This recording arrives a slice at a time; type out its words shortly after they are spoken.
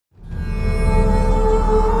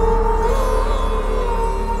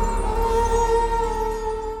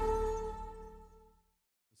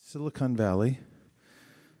Silicon Valley.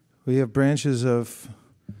 We have branches of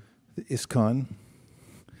the ISKCON.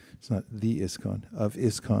 It's not the ISKCON, of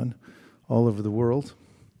ISKCON, all over the world.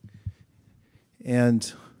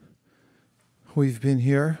 And we've been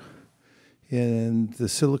here in the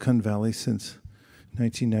Silicon Valley since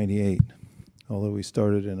 1998, although we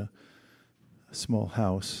started in a small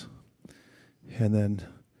house and then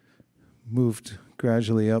moved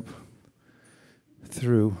gradually up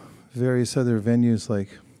through various other venues like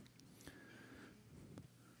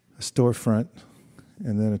a storefront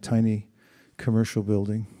and then a tiny commercial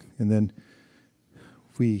building. And then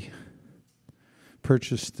we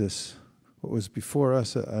purchased this, what was before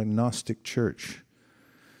us a Gnostic church.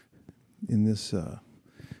 In this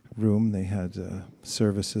room, they had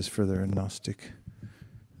services for their Gnostic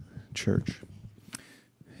church.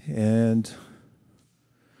 And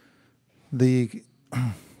the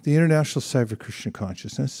International Society for Krishna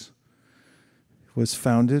Consciousness was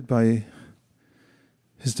founded by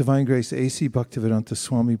His Divine Grace A.C. Bhaktivedanta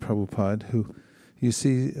Swami Prabhupada, who you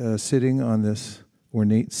see sitting on this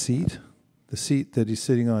ornate seat. The seat that he's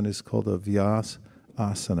sitting on is called a Vyas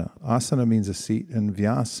Asana. Asana means a seat, and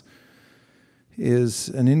Vyas is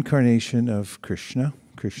an incarnation of Krishna,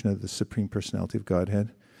 the Supreme Personality of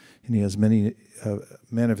Godhead. And he has many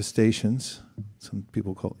manifestations, some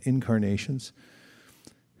people call incarnations,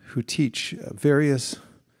 who teach various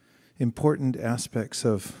important aspects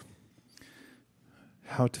of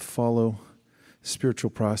how to follow spiritual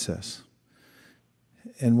process.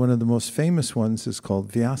 And one of the most famous ones is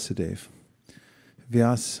called Vyasadeva.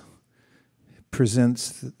 Vyas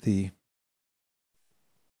presents the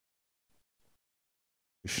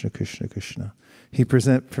Krishna. He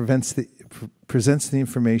presents the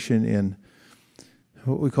information in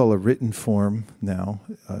what we call a written form now.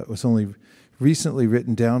 It was only recently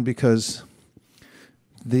written down because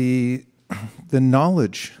the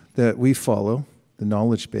knowledge that we follow, the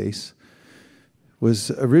knowledge base,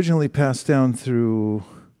 was originally passed down through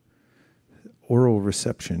oral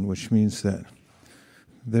reception, which means that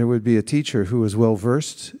there would be a teacher who was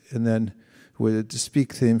well-versed and then would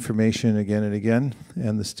speak the information again and again,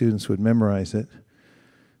 and the students would memorize it.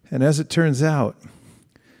 And as it turns out,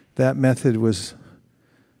 that method was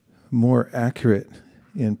more accurate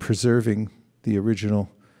in preserving the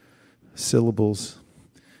original syllables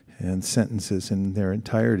and sentences in their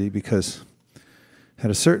entirety, because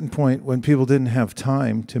at a certain point, when people didn't have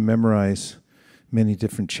time to memorize many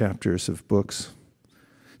different chapters of books,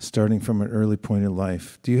 starting from an early point in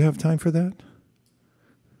life. Do you have time for that?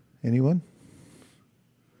 Anyone?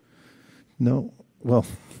 No? Well,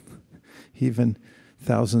 even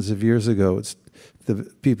thousands of years ago,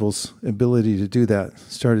 the people's ability to do that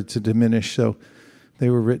started to diminish, so they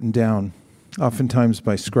were written down, oftentimes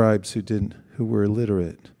by scribes who were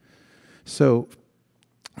illiterate. So,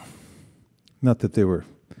 not that they were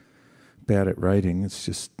bad at writing, it's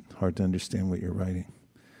just hard to understand what you're writing.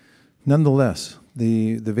 Nonetheless,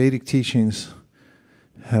 the Vedic teachings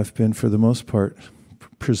have been, for the most part,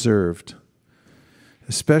 preserved,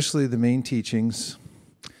 especially the main teachings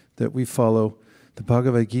that we follow. The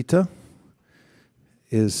Bhagavad Gita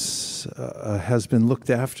has been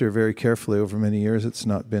looked after very carefully over many years. It's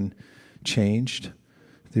not been changed.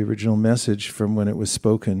 The original message from when it was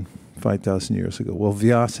spoken 5,000 years ago. Well,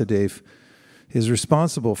 Vyasadeva is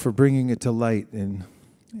responsible for bringing it to light in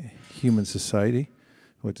human society,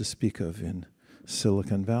 what to speak of in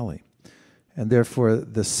Silicon Valley. And therefore,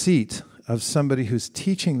 the seat of somebody who's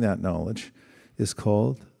teaching that knowledge is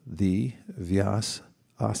called the Vyas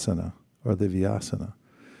Asana, or the Vyasana.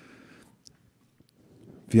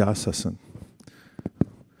 Vyasasana.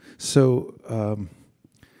 So,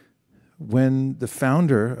 when the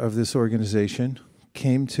founder of this organization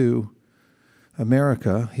came to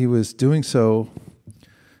America, he was doing so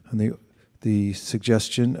on the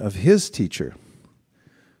suggestion of his teacher.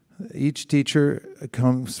 Each teacher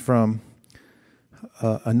comes from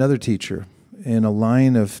another teacher in a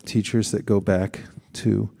line of teachers that go back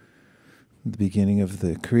to the beginning of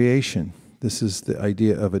the creation. This is the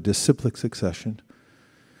idea of a disciplic succession.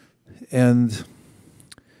 And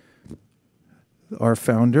our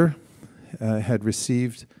founder had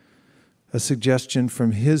received a suggestion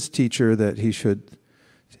from his teacher that he should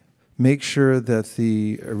make sure that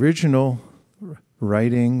the original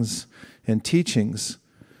writings and teachings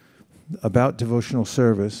about devotional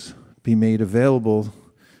service be made available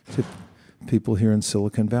to people here in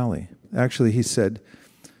Silicon Valley. Actually, he said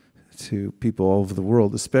to people all over the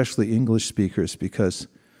world, especially English speakers, because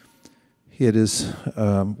it is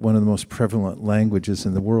one of the most prevalent languages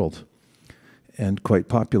in the world and quite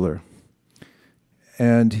popular.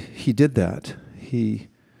 And he did that. He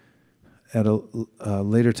at a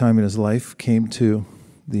later time in his life, came to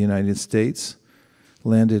the United States,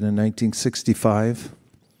 landed in 1965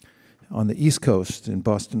 on the East Coast in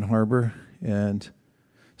Boston Harbor, and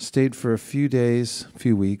stayed for a few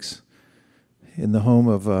weeks, in the home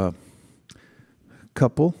of a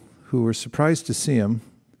couple who were surprised to see him.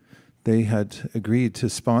 They had agreed to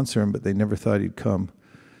sponsor him, but they never thought he'd come.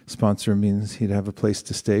 Sponsor means he'd have a place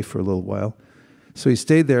to stay for a little while. So he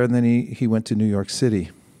stayed there, and then he went to New York City,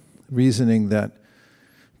 reasoning that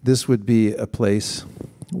this would be a place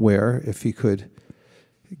where, if he could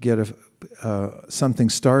get something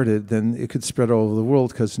started, then it could spread all over the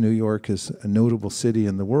world, because New York is a notable city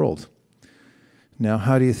in the world. Now,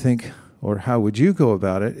 how do you think, or how would you go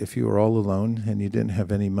about it if you were all alone and you didn't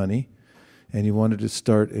have any money and you wanted to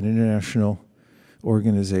start an international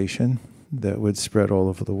organization that would spread all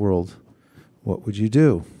over the world? What would you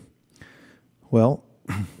do? Well,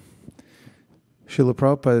 Srila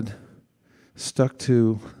Prabhupada stuck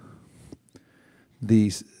to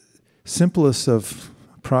the simplest of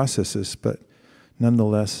processes, but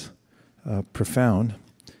nonetheless profound,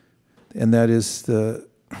 and that is the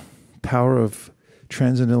power of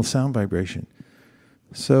transcendental sound vibration.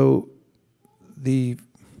 So the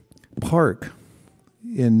park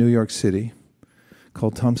in New York City,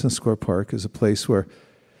 called Thompson Square Park, is a place where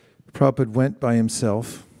Prabhupada went by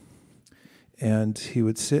himself, and he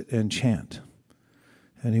would sit and chant.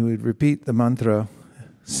 And he would repeat the mantra,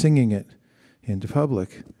 singing it into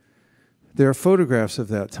public. There are photographs of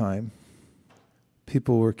that time.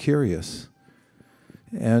 People were curious.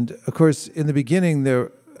 And of course, in the beginning,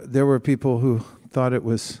 there were people who thought it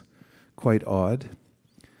was quite odd.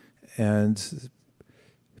 And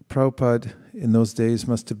Prabhupada in those days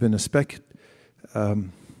must have been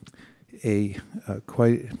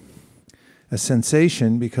quite a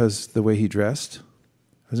sensation, because the way he dressed.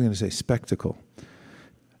 I was going to say spectacle.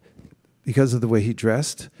 Because of the way he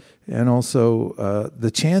dressed, and also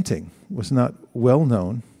the chanting was not well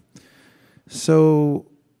known. So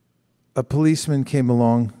a policeman came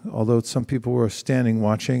along, although some people were standing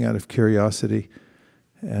watching out of curiosity,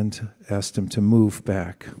 and asked him to move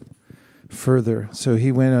back further. So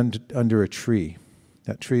he went under a tree.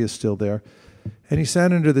 That tree is still there. And he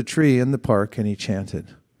sat under the tree in the park and he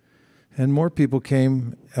chanted. And more people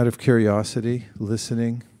came out of curiosity,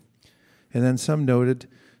 listening. And then some noted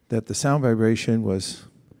that the sound vibration was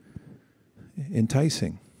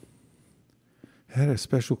enticing. It had a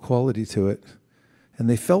special quality to it. And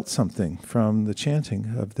they felt something from the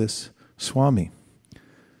chanting of this Swami.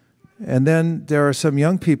 And then there are some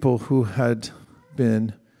young people who had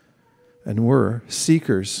been and were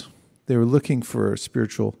seekers. They were looking for a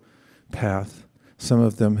spiritual path. Some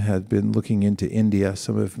of them had been looking into India.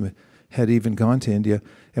 Some of them had even gone to India.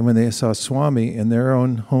 And when they saw Swami in their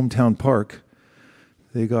own hometown park,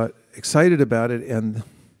 they got excited about it, and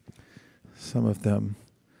some of them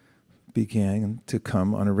began to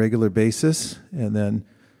come on a regular basis, and then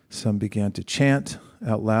some began to chant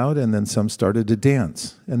out loud, and then some started to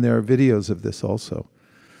dance. And there are videos of this also,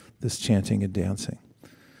 this chanting and dancing.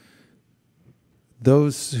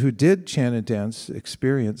 Those who did chant and dance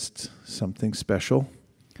experienced something special.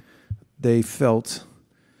 They felt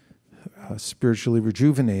spiritually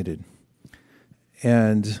rejuvenated.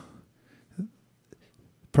 And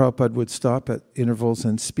Prabhupada would stop at intervals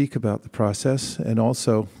and speak about the process, and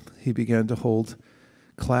also he began to hold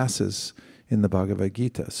classes in the Bhagavad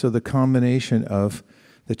Gita. So the combination of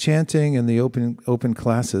the chanting and the open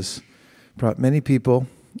classes brought many people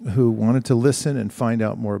who wanted to listen and find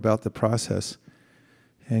out more about the process.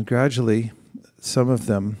 And gradually, some of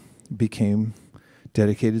them became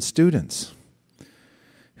dedicated students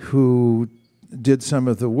who did some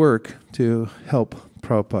of the work to help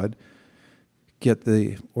Prabhupada get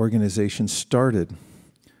the organization started.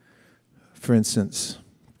 For instance,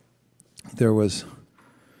 there was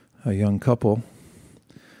a young couple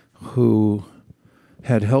who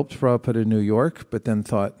had helped Prabhupada in New York, but then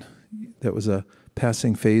thought that was a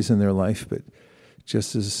passing phase in their life. But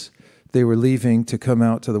just as they were leaving to come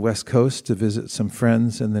out to the West Coast to visit some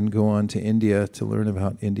friends and then go on to India to learn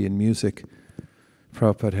about Indian music,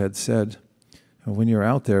 Prabhupada had said, when you're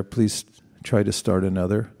out there, please try to start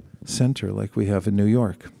another center like we have in New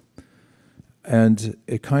York. And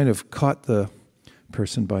it kind of caught the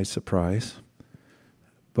person by surprise,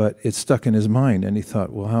 but it stuck in his mind, and he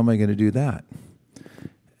thought, well, how am I going to do that?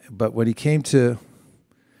 But when he came to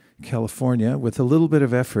California, with a little bit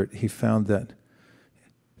of effort, he found that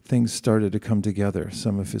things started to come together.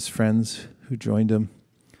 Some of his friends who joined him,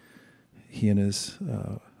 he and his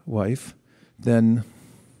wife, then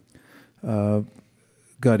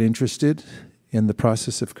got interested in the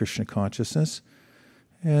process of Krishna consciousness,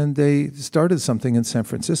 And they started something in San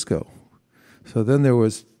Francisco. So then there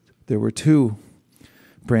were two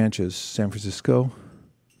branches, San Francisco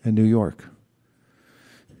and New York.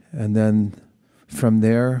 And then from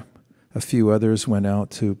there, a few others went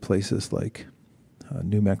out to places like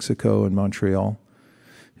New Mexico and Montreal,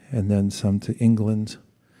 and then some to England.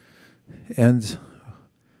 And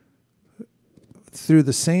through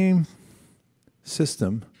the same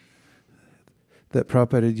system that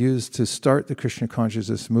Prabhupada had used to start the Krishna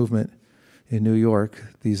consciousness movement in New York,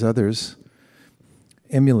 these others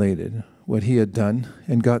emulated what he had done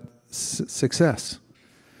and got success.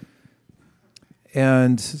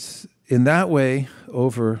 And in that way,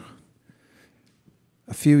 over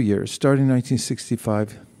a few years, starting 1965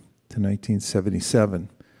 to 1977,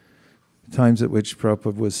 times at which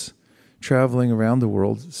Prabhupada was traveling around the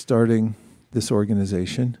world, starting this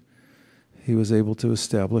organization, he was able to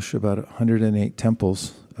establish about 108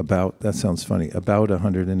 temples, that sounds funny, about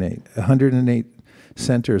 108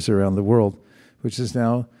 centers around the world, which is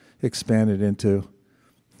now expanded into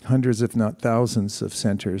hundreds, if not thousands, of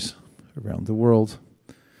centers around the world.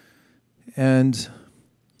 And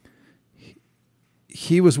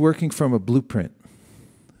he was working from a blueprint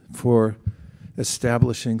for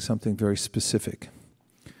establishing something very specific.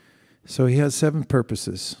 So he has 7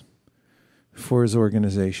 purposes for his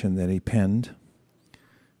organization that he penned,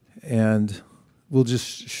 and we'll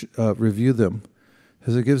just review them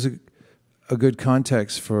because it gives a good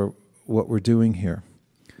context for what we're doing here.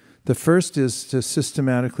 The first is to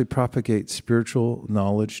systematically propagate spiritual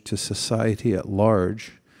knowledge to society at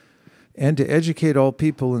large and to educate all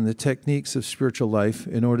people in the techniques of spiritual life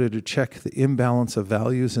in order to check the imbalance of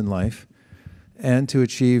values in life and to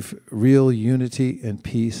achieve real unity and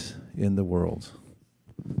peace in the world.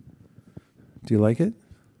 Do you like it?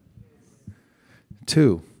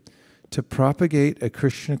 2, to propagate a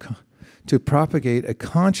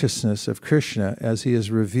consciousness of Krishna as he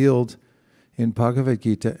is revealed in Bhagavad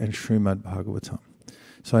Gita and Srimad Bhagavatam.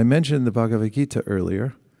 So I mentioned the Bhagavad Gita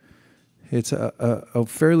earlier. It's a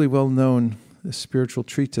fairly well-known spiritual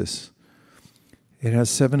treatise. It has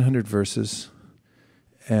 700 verses,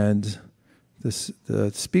 and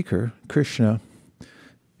the speaker, Krishna,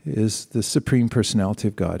 is the Supreme Personality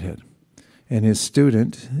of Godhead. And his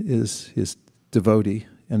student is his devotee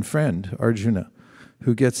and friend, Arjuna,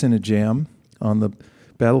 who gets in a jam on the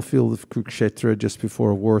battlefield of Kurukshetra just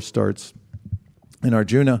before a war starts. And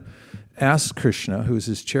Arjuna asks Krishna, who's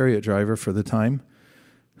his chariot driver for the time,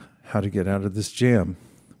 how to get out of this jam.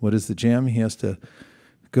 What is the jam? He has to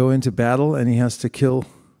go into battle and he has to kill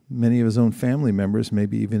many of his own family members,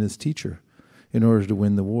 maybe even his teacher, in order to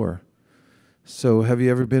win the war. So have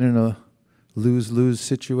you ever been in a lose-lose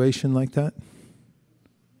situation like that?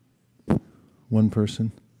 One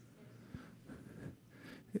person.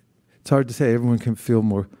 It's hard to say. Everyone can feel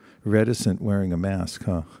more reticent wearing a mask,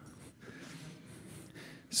 huh?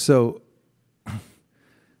 So,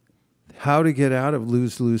 how to get out of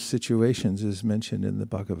lose-lose situations is mentioned in the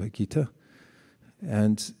Bhagavad Gita.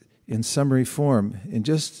 And in summary form, in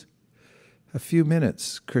just a few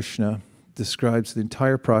minutes, Krishna describes the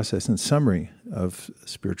entire process in summary of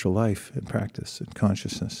spiritual life and practice and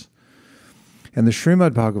consciousness. And the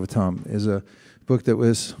Srimad Bhagavatam is a book that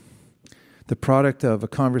was the product of a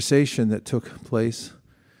conversation that took place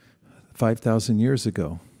 5,000 years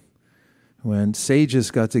ago when sages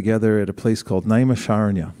got together at a place called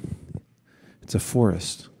Naimisharanya. It's a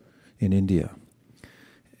forest in India.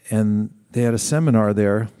 And they had a seminar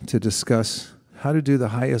there to discuss how to do the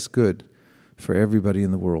highest good for everybody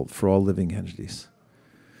in the world, for all living entities.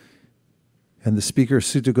 And the speaker,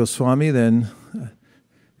 Sutta Goswami, then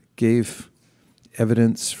gave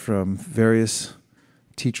evidence from various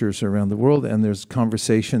teachers around the world, and there's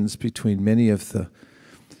conversations between many of the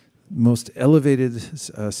most elevated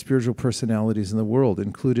spiritual personalities in the world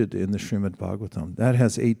included in the Srimad Bhagavatam. That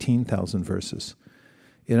has 18,000 verses.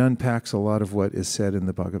 It unpacks a lot of what is said in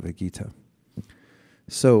the Bhagavad Gita.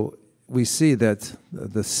 So we see that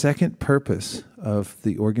the second purpose of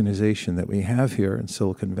the organization that we have here in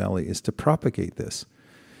Silicon Valley is to propagate this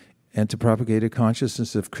and to propagate a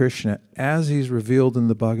consciousness of Krishna as he's revealed in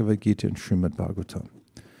the Bhagavad Gita and Srimad Bhagavatam.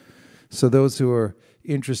 So those who are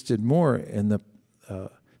interested more in the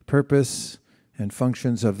purpose and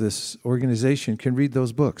functions of this organization can read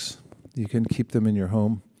those books. You can keep them in your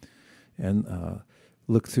home and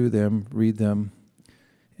look through them, read them,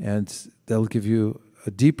 and they'll give you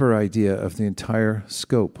a deeper idea of the entire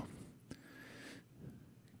scope.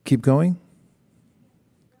 Keep going?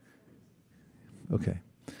 Okay.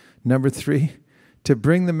 Number 3, to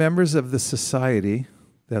bring the members of the society,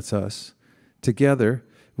 that's us, together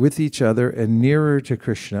with each other and nearer to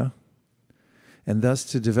Krishna, and thus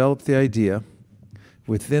to develop the idea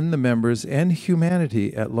within the members and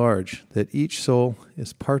humanity at large that each soul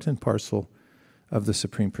is part and parcel of the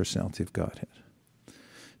Supreme Personality of Godhead.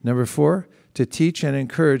 Number 4, to teach and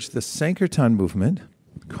encourage the Sankirtan movement,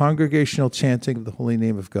 congregational chanting of the holy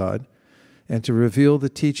name of God, and to reveal the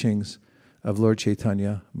teachings of Lord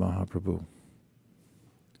Chaitanya Mahaprabhu.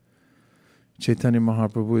 Chaitanya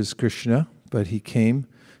Mahaprabhu is Krishna, but he came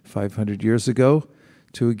 500 years ago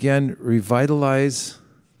to again revitalize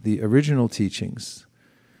the original teachings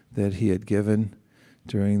that he had given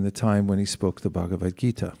during the time when he spoke the Bhagavad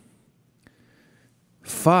Gita.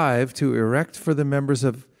 5, to erect for the members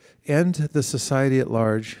of and the society at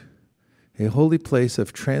large a holy place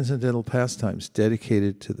of transcendental pastimes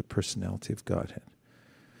dedicated to the personality of Godhead.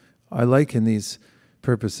 I like in these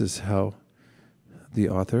purposes how the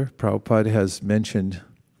author, Prabhupada, has mentioned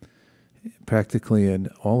practically in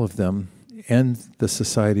all of them and the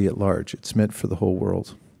society at large. It's meant for the whole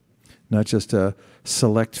world, not just a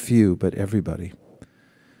select few, but everybody.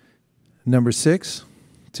 Number 6,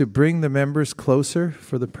 to bring the members closer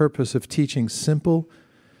for the purpose of teaching simple,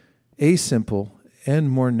 a simple, and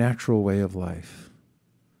more natural way of life.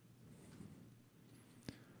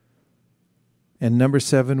 And number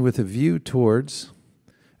 7, with a view towards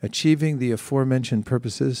achieving the aforementioned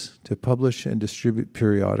purposes, to publish and distribute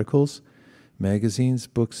periodicals, magazines,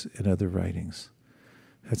 books, and other writings.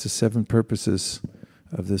 That's the 7 purposes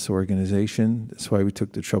of this organization. That's why we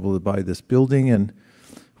took the trouble to buy this building, and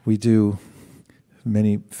we do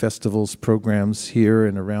many festivals, programs here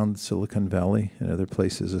and around Silicon Valley and other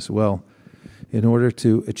places as well, in order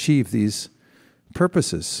to achieve these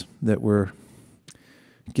purposes that were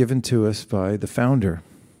given to us by the founder.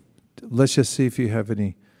 Let's just see if you have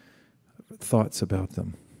any thoughts about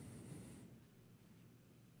them.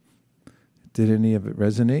 Did any of it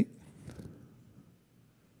resonate?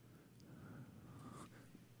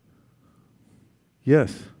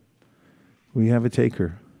 Yes, we have a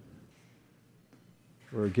taker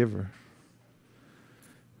or a giver.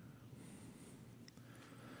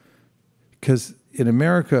 Because in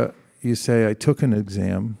America, you say, I took an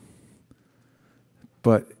exam,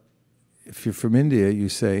 but if you're from India, you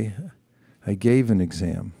say, I gave an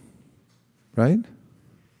exam, right?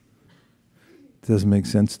 Doesn't make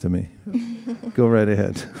sense to me. Go right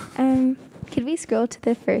ahead. Could we scroll to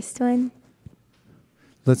the first one?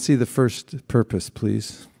 Let's see the first purpose,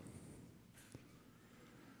 please.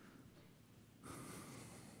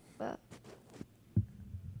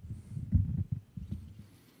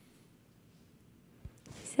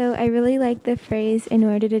 So I really like the phrase, in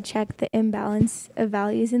order to check the imbalance of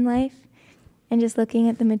values in life. And just looking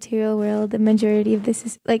at the material world, the majority of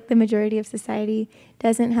society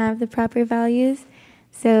doesn't have the proper values.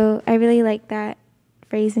 So I really like that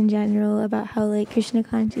phrase in general about how like Krishna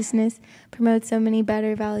consciousness promotes so many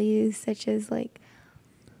better values, such as like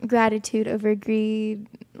gratitude over greed,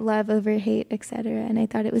 love over hate, etc. And I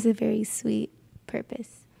thought it was a very sweet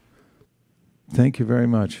purpose. Thank you very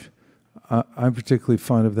much. I'm particularly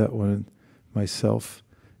fond of that one myself,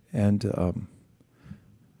 and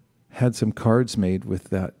had some cards made with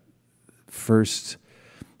that first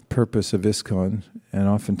purpose of ISKCON. And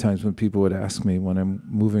oftentimes when people would ask me when I'm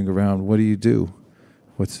moving around, what do you do?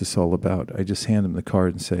 What's this all about? I just hand them the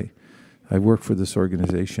card and say, I work for this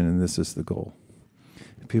organization and this is the goal.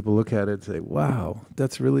 And people look at it and say, wow,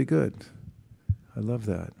 that's really good. I love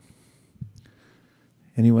that.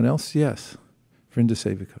 Anyone else? Yes. Vrinda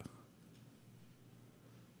Sevika.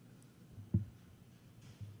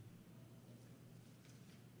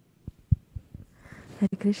 Hare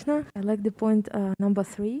Krishna. I like the point number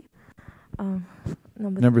 3.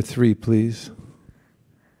 Number 3, please.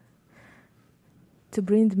 To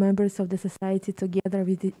bring the members of the society together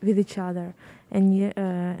with each other and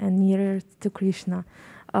nearer to Krishna.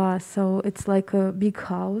 So it's like a big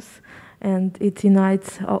house, and it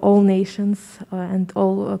unites all nations and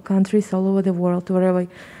all countries all over the world. Wherever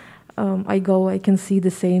I go, I can see the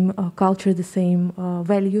same culture, the same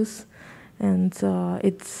values, and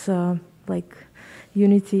it's like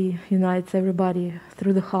unity unites everybody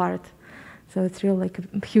through the heart. So it's really like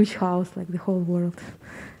a huge house, like the whole world.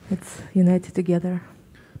 It's united together.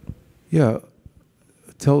 Yeah.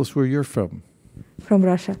 Tell us where you're from. From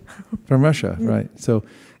Russia. From Russia, right. So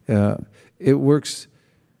it works,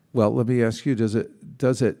 well, let me ask you, does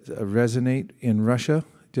it resonate in Russia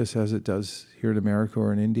just as it does here in America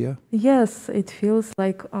or in India? Yes, it feels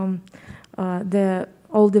like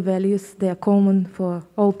all the values, they are common for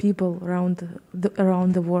all people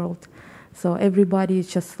around the world. So everybody is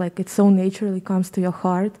just like, it so naturally comes to your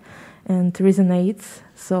heart, and resonates,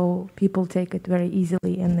 so people take it very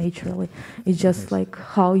easily and naturally. It's just like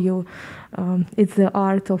how you, it's the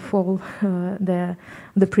art of all the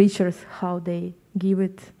preachers, how they give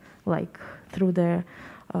it like through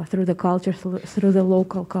the culture, through the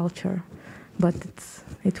local culture. But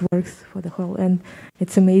it works for the whole, and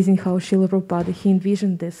it's amazing how Srila Prabhupada, he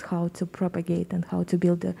envisioned this, how to propagate and how to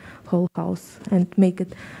build the whole house and make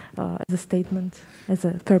it as a statement, as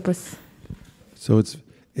a purpose. So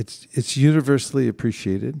it's universally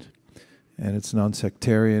appreciated, and it's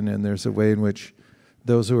non-sectarian, and there's a way in which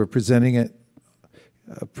those who are presenting it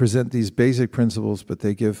present these basic principles, but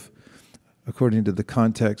they give, according to the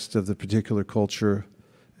context of the particular culture,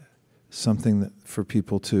 something that for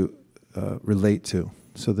people to relate to,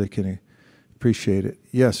 so they can appreciate it.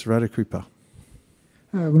 Yes, Radha Kripa.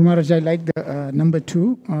 Guru Maharaj, I like the number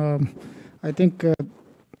 2. I think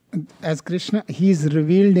as Krishna, he is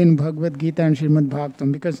revealed in Bhagavad Gita and Srimad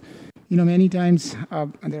Bhagavatam, because, many times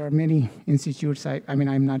there are many institutes, I mean,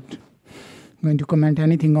 I'm not going to comment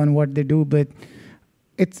anything on what they do, but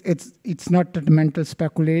it's not a mental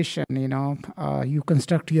speculation, you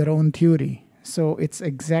construct your own theory. So it's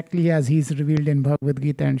exactly as he's revealed in Bhagavad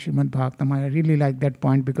Gita and Srimad Bhagavatam. I really like that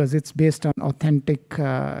point, because it's based on authentic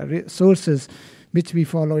sources which we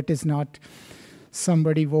follow. It is not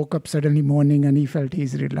somebody woke up suddenly morning and he felt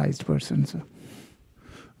he's a realized person. So.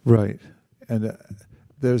 Right. And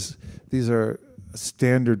these are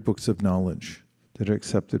standard books of knowledge that are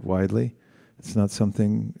accepted widely. It's not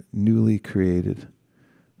something newly created.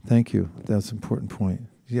 Thank you. That's an important point.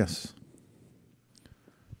 Yes.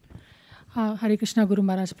 Hare Krishna, Guru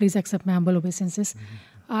Maharaj, please accept my humble obeisances.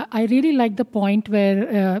 I really like the point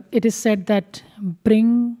where it is said that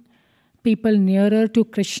bring people nearer to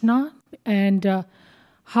Krishna, and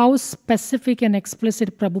how specific and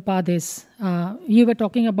explicit Prabhupada is. You were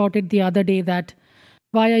talking about it the other day, that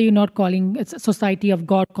why are you not calling it a society of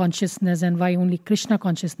God consciousness and why only Krishna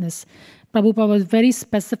consciousness? Prabhupada was very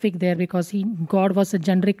specific there, because God was a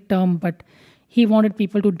generic term, but he wanted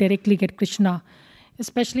people to directly get Krishna.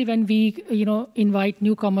 Especially when we, invite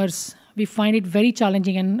newcomers, we find it very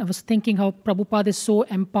challenging. And I was thinking how Prabhupada is so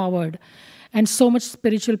empowered and so much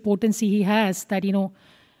spiritual potency he has that,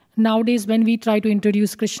 nowadays when we try to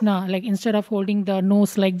introduce Krishna, like instead of holding the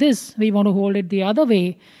nose like this, we want to hold it the other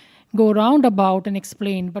way, go roundabout and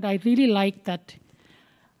explain. But I really like that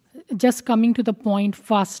just coming to the point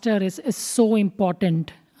faster is so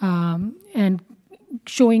important. And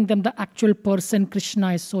showing them the actual person,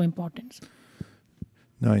 Krishna, is so important.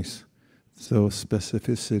 Nice. So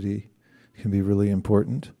specificity can be really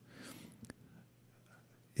important.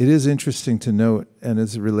 It is interesting to note, and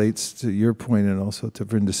as it relates to your point and also to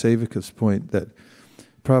Vrindasevika's point, that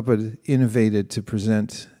Prabhupada innovated to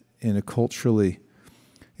present in a cultural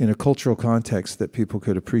context that people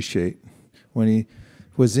could appreciate. When he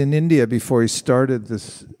was in India, before he started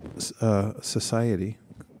this society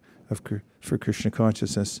for Krishna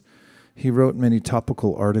consciousness, he wrote many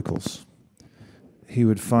topical articles. He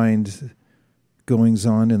would find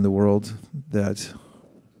goings-on in the world that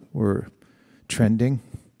were trending,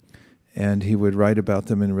 and he would write about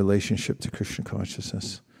them in relationship to Krishna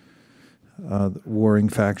consciousness. Warring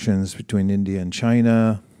factions between India and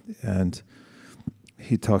China, and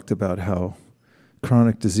he talked about how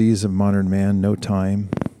chronic disease of modern man, no time.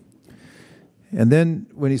 And then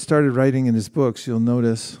when he started writing in his books, you'll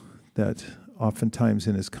notice that oftentimes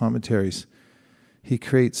in his commentaries, he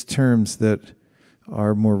creates terms that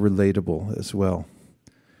are more relatable as well.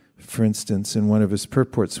 For instance, in one of his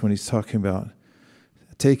purports, when he's talking about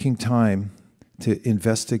taking time to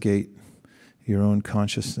investigate your own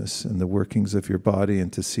consciousness and the workings of your body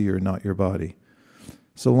and to see you're not your body.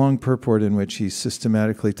 It's a long purport in which he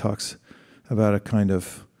systematically talks about a kind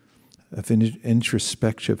of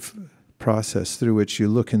introspective process through which you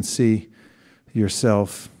look and see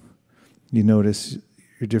yourself. You notice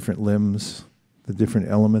your different limbs, the different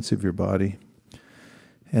elements of your body.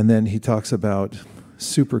 And then he talks about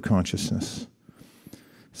super consciousness.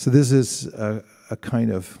 So this is a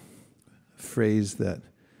kind of phrase that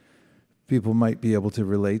people might be able to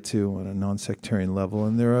relate to on a non-sectarian level,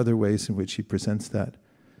 and there are other ways in which he presents that.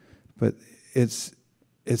 But it's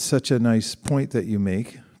such a nice point that you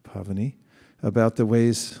make, Pavani, about the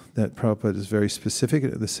ways that Prabhupada is very specific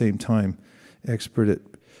and at the same time expert at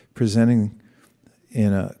presenting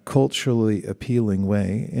in a culturally appealing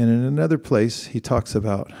way. And in another place, he talks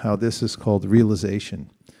about how this is called realization.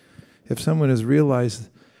 If someone has realized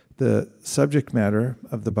the subject matter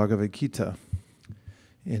of the Bhagavad Gita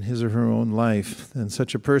in his or her own life, then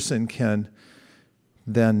such a person can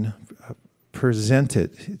then present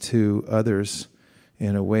it to others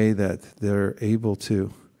in a way that they're able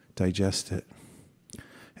to digest it.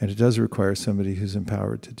 And it does require somebody who's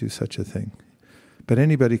empowered to do such a thing. But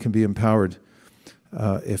anybody can be empowered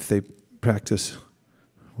if they practice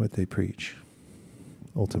what they preach,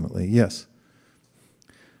 ultimately. Yes.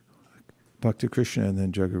 Bhakti Krishna and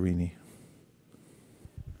then Jagarini.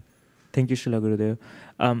 Thank you, Srila Gurudev.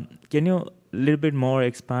 Can you a little bit more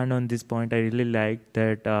expand on this point? I really like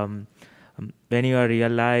that when you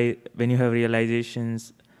have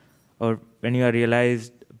realizations, or when you have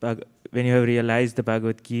realized the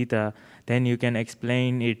Bhagavad Gita, then you can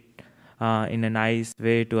explain it in a nice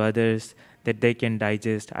way to others that they can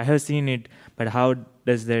digest. I have seen it, but how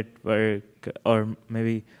does that work? Or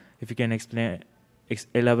maybe if you can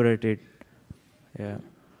elaborate it. Yeah.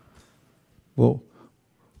 Well,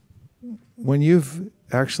 when you've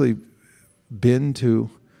actually been to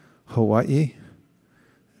Hawaii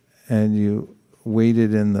and you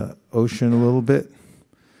waded in the ocean a little bit,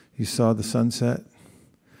 you saw the sunset,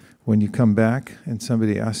 when you come back and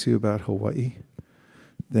somebody asks you about Hawaii,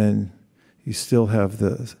 then you still have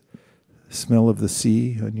the smell of the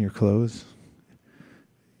sea on your clothes.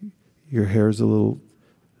 Your hair's a little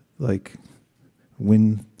like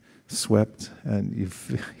wind swept, and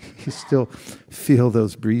you still feel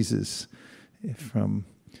those breezes from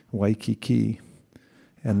Waikiki,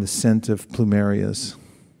 and the scent of plumerias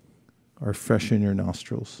are fresh in your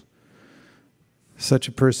nostrils. Such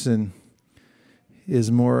a person is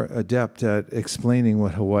more adept at explaining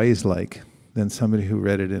what Hawaii is like than somebody who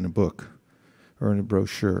read it in a book or in a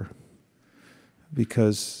brochure,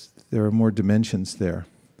 because there are more dimensions there.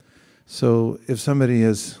 So if somebody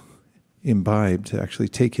has imbibed, actually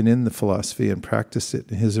taken in the philosophy and practiced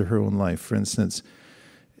it in his or her own life, for instance,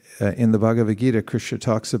 in the Bhagavad Gita, Krishna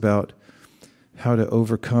talks about how to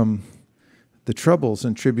overcome the troubles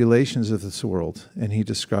and tribulations of this world, and he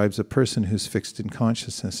describes a person who's fixed in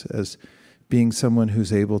consciousness as being someone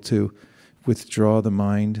who's able to withdraw the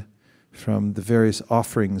mind from the various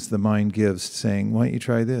offerings the mind gives, saying, why don't you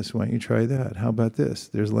try this? Why don't you try that? How about this?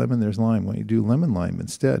 There's lemon, there's lime. Why don't you do lemon lime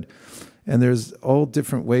instead? And there's all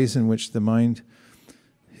different ways in which the mind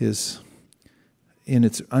is, in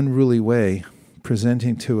its unruly way,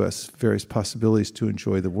 presenting to us various possibilities to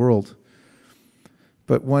enjoy the world.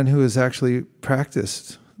 But one who has actually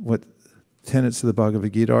practiced what tenets of the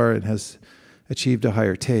Bhagavad Gita are and has achieved a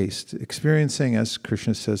higher taste, experiencing, as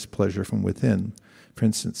Krishna says, pleasure from within. For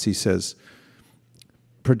instance, he says,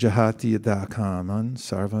 Prajahati yadakaman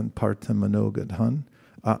sarvan partha manogadhan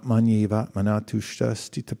atmanyeva manatushta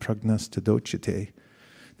stita pragnas tadochite.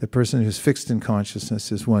 The person who's fixed in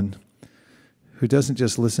consciousness is one who doesn't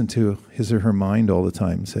just listen to his or her mind all the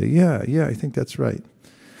time and say, yeah, I think that's right.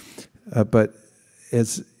 But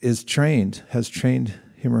has trained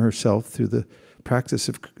him or herself through the practice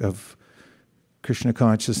of Krishna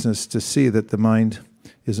consciousness to see that the mind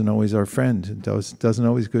isn't always our friend, and doesn't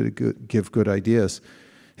always give good ideas,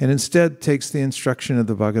 and instead takes the instruction of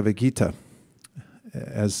the Bhagavad Gita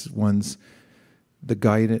as the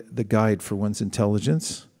guide for one's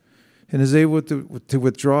intelligence, and is able to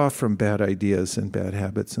withdraw from bad ideas and bad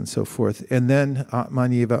habits and so forth. And then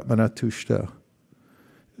Atmanyeva Manatushta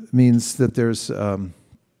means that there's a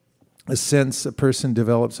sense a person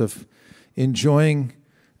develops of enjoying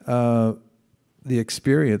the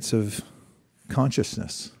experience of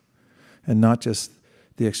consciousness and not just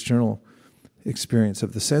the external experience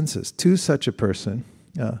of the senses. To such a person,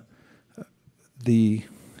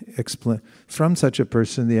 from such a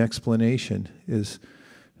person, the explanation is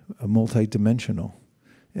multidimensional,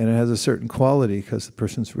 and it has a certain quality because the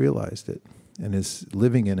person's realized it and is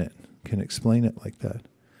living in it, can explain it like that.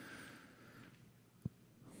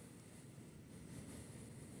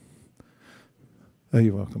 Oh,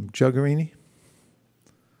 you're welcome. Jagarini?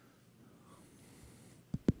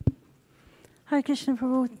 Hi, Krishna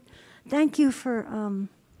Prabhu. Thank you for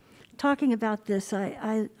talking about this.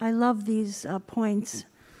 I love these points,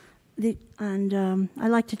 and I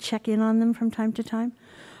like to check in on them from time to time.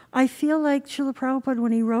 I feel like Srila Prabhupada,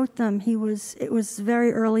 when he wrote them, it was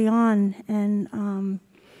very early on, and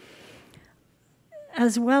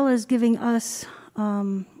as well as giving us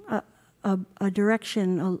a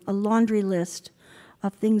direction, a laundry list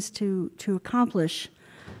of things to accomplish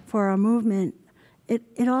for our movement,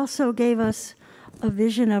 it also gave us a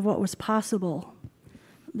vision of what was possible,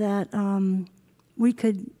 that we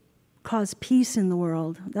could cause peace in the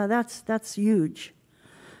world. Now that's huge,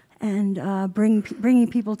 and bringing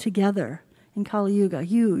people together in Kali Yuga,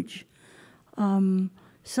 huge.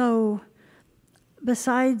 So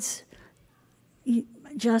besides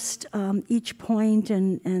just each point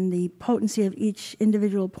and the potency of each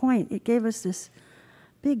individual point, it gave us this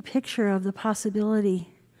big picture of the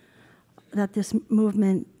possibility that this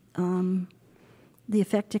movement the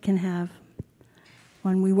effect it can have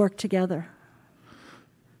when we work together.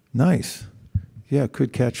 Nice. Yeah,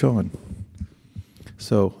 could catch on.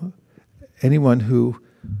 So anyone who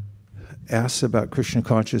asks about Krishna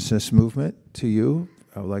consciousness movement to you,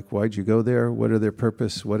 like why'd you go there? What are their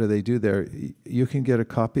purpose? What do they do there? You can get a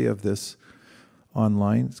copy of this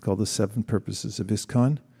online. It's called The 7 Purposes of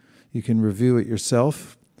ISKCON. You can review it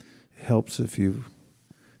yourself. It helps if you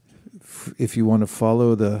want to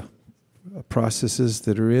follow the processes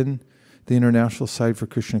that are in the International Society for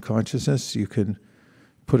Krishna Consciousness. You can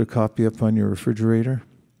put a copy up on your refrigerator.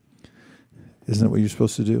 Isn't that what you're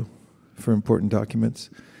supposed to do for important documents?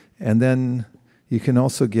 And then you can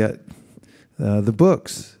also get the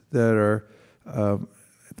books that are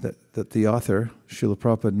that the author, Srila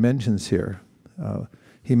Prabhupada, mentions here.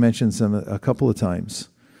 He mentions them a couple of times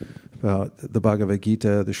about the Bhagavad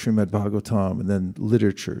Gita, the Srimad Bhagavatam, and then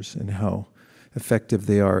literatures and how effective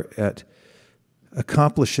they are at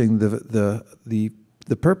accomplishing the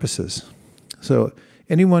purposes. So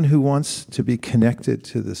anyone who wants to be connected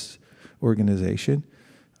to this organization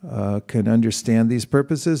can understand these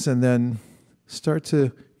purposes and then start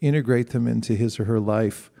to integrate them into his or her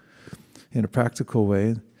life in a practical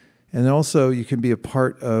way. And also you can be a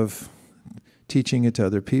part of teaching it to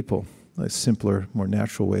other people, a simpler, more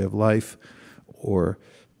natural way of life, or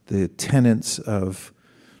the tenets of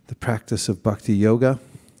the practice of bhakti yoga,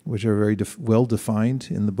 which are very well defined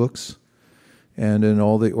in the books. And in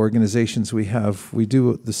all the organizations we have, we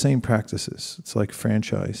do the same practices. It's like a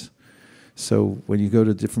franchise. So when you go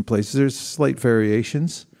to different places, there's slight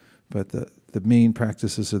variations, but the main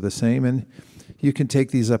practices are the same. And you can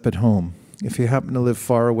take these up at home. If you happen to live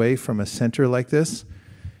far away from a center like this,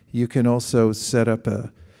 you can also set up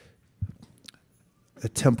a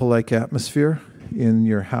temple-like atmosphere in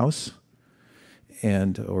your house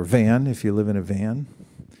or van, if you live in a van.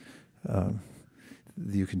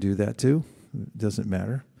 You can do that too. It doesn't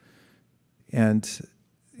matter. And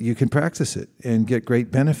you can practice it and get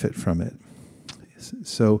great benefit from it.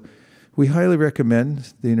 So we highly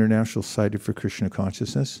recommend the International Society for Krishna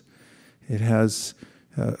Consciousness. It has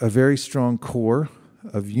a very strong core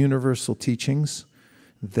of universal teachings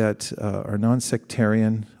that are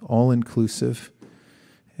non-sectarian, all-inclusive.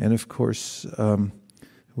 And of course,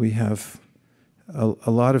 we have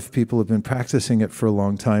a lot of people have been practicing it for a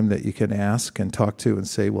long time that you can ask and talk to and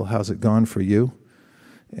say, well, how's it gone for you?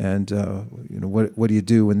 And what do you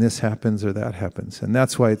do when this happens or that happens? And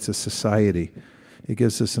that's why it's a society. It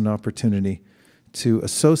gives us an opportunity to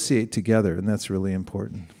associate together, and that's really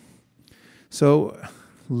important. So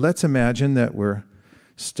let's imagine that we're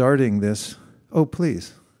starting this. Oh,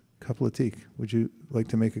 please, Kapalatik, would you like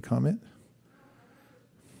to make a comment?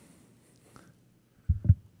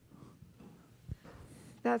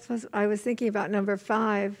 That's what I was thinking about number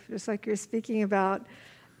 5, just like you're speaking about,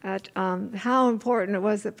 at how important it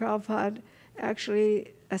was that Prabhupada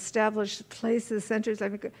actually established places, centers. I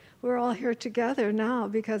mean, we're all here together now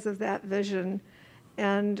because of that vision.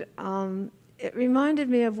 And it reminded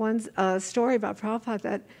me of one story about Prabhupada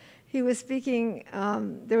that he was speaking,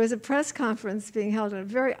 there was a press conference being held in a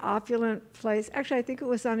very opulent place. Actually, I think it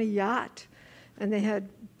was on a yacht. And they had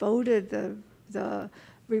boated the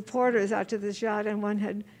reporters out to this yacht, and one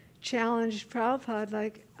had challenged Prabhupada,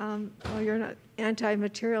 like, well, you're not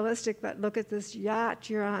anti-materialistic, but look at this yacht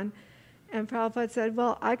you're on. And Prabhupada said,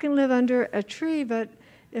 well, I can live under a tree, but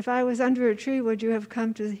if I was under a tree, would you have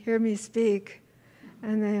come to hear me speak?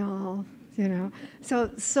 And they all,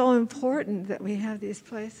 so important that we have these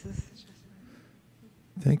places.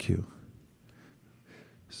 Thank you.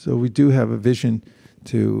 So we do have a vision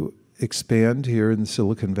to expand here in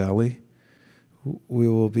Silicon Valley. We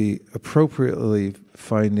will be appropriately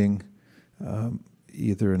finding,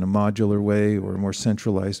 either in a modular way or a more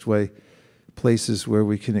centralized way, places where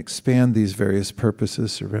we can expand these various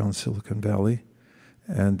purposes around Silicon Valley.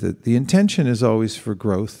 And the intention is always for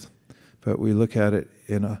growth, but we look at it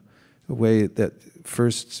in a way that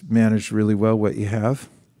first manage really well what you have.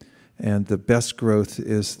 And the best growth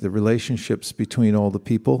is the relationships between all the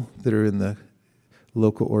people that are in the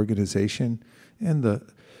local organization and the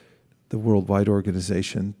worldwide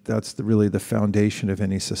organization. That's really the foundation of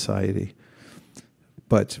any society.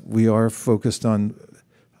 But we are focused on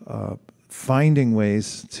finding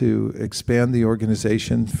ways to expand the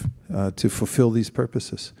organization to fulfill these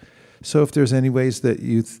purposes. So if there's any ways that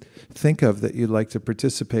you think of that you'd like to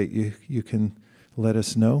participate, you can let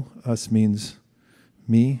us know. Us means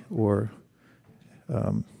me or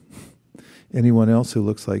anyone else who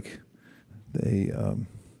looks like they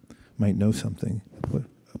might know something,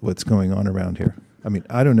 what's going on around here. I mean,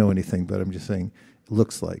 I don't know anything, but I'm just saying,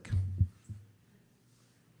 looks like.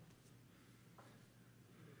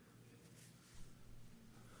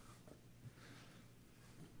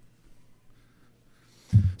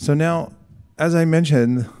 So now, as I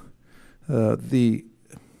mentioned, the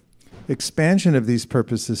expansion of these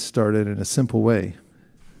purposes started in a simple way.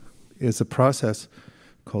 It's a process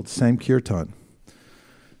called Sankirtan.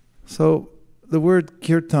 So the word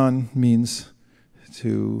kirtan means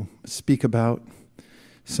to speak about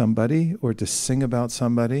somebody or to sing about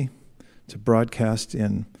somebody, to broadcast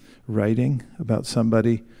in writing about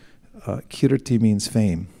somebody. Kirti means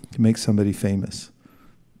fame, to make somebody famous.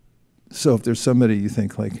 So if there's somebody you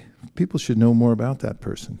think like, people should know more about that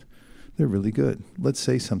person, they're really good, let's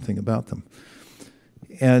say something about them.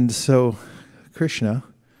 And so Krishna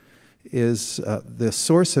is the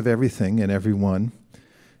source of everything and everyone.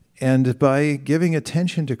 And by giving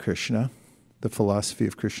attention to Krishna, the philosophy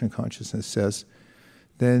of Krishna consciousness says,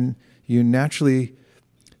 then you naturally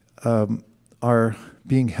are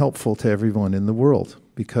being helpful to everyone in the world,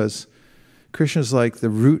 because Krishna is like the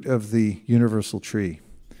root of the universal tree.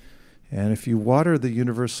 And if you water the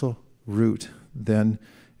universal root, then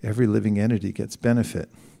every living entity gets benefit.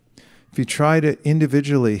 If you try to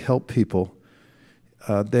individually help people,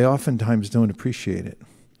 they oftentimes don't appreciate it,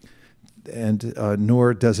 and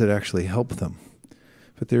nor does it actually help them.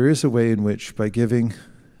 But there is a way in which, by giving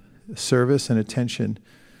service and attention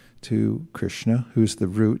to Krishna, who's the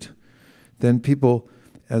root, then people,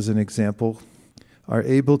 as an example, are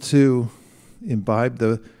able to imbibe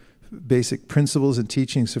the basic principles and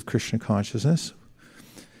teachings of Krishna consciousness,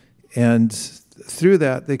 and through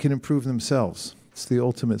that they can improve themselves. It's the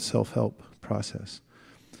ultimate self-help process.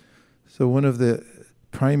 So one of the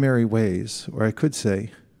primary ways, or I could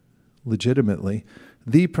say legitimately,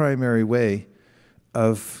 the primary way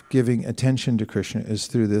of giving attention to Krishna is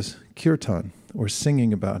through this kirtan, or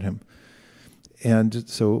singing about him. And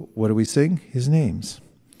so what do we sing? His names.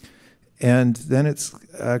 And then it's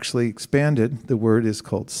actually expanded. The word is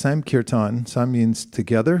called Samkirtan. Sam means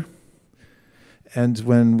together. And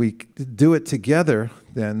when we do it together,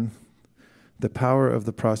 then the power of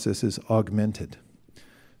the process is augmented.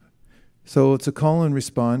 So it's a call and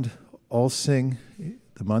respond. All sing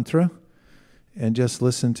the mantra and just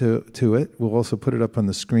listen to it. We'll also put it up on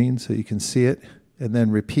the screen so you can see it, and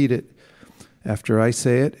then repeat it after I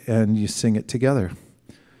say it, and you sing it together.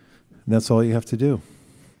 And that's all you have to do.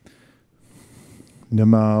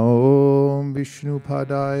 Nama Om Vishnu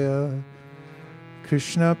Padaya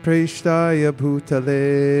Krishna Preshtaya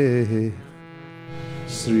Bhutale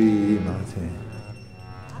Srimate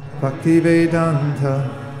Bhaktivedanta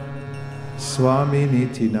Swami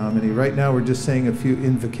Niti Namini. Right now we're just saying a few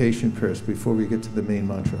invocation prayers before we get to the main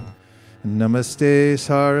mantra. Namaste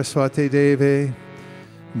Saraswati Deve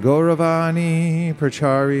Gauravani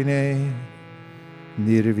Pracharine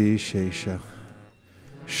Nirvishesha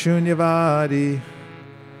Shunyavadi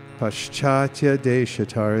Paschatya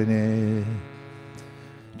Deshatarine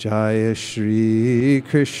Jaya Shri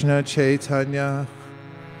Krishna Chaitanya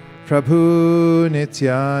Prabhu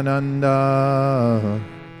Nityananda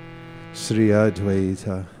Sri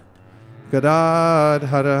Advaita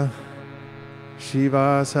Gadadhara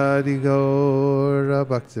Shivasadi Gaura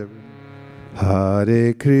Bhakta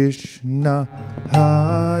Hare Krishna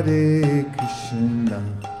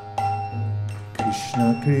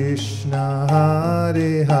Krishna Krishna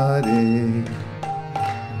Hare Hare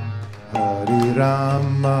Hare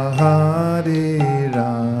Rama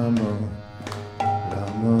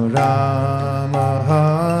Rama Rama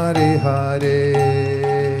Hare Hare.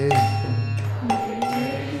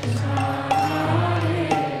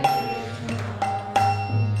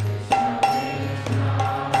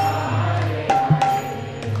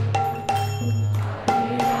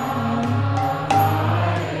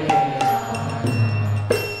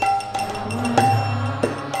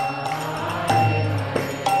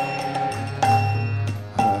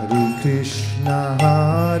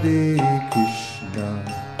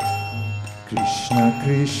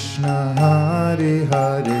 Krishna Hare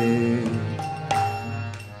Hare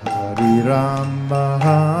Hare Rama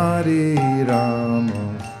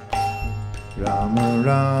Rama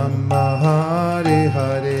Rama Hare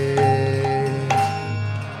Hare.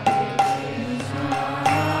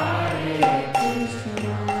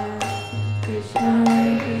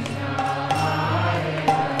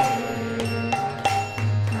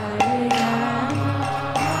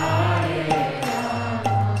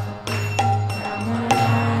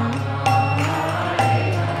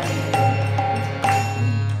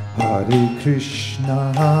 Krishna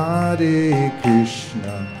Hare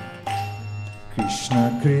Krishna Krishna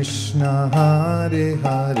Krishna Hare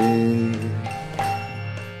Hare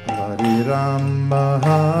Hare Rama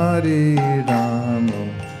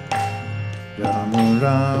Rama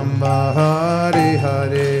Rama Hare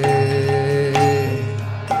Hare.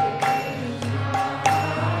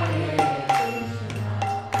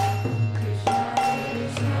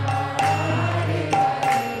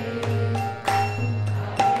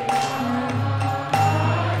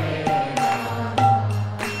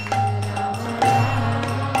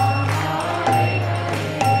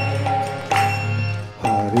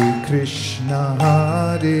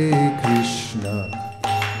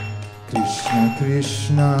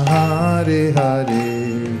 Krishna Hare Hare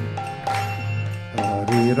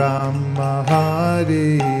Hare Rama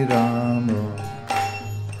Hare Rama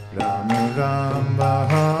Rama Rama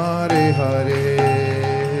Hare Hare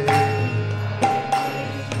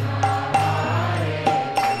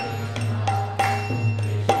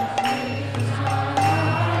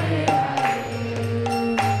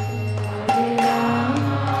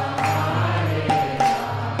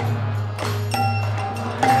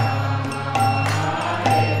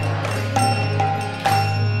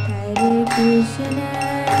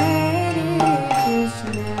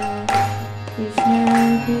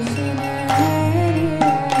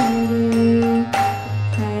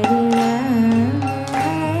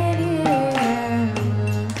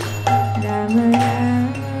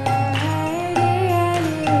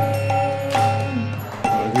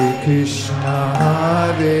Krishna,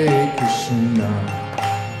 Hare Krishna,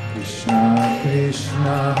 Krishna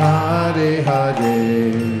Krishna, Hare Hare,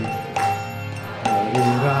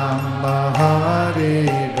 Hare Rama, Hare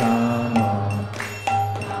Rama,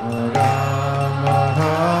 Rama Rama,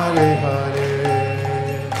 Hare Hare.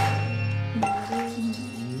 Hare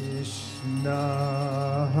Krishna,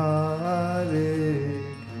 Hare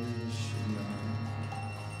Krishna,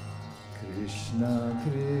 Krishna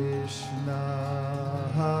Krishna,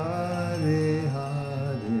 Hare Hare, Hare Rama, Hare Rama, Rama Hare Hare. Krishna Hare Krishna, Krishna Krishna, Hare Hare,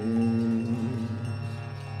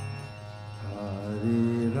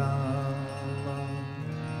 Hare Rama,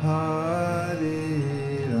 Hare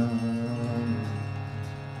Rama,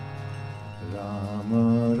 Rama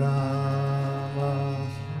Rama,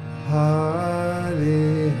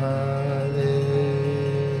 Hare Hare.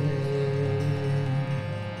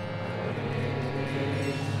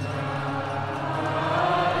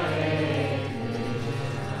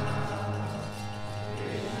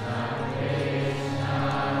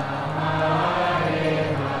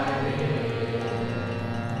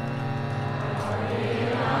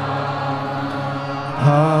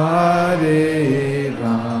 Hare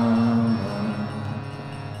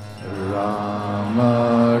Rama, Rama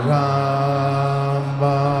Rama,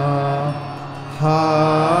 Hare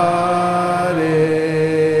Hare.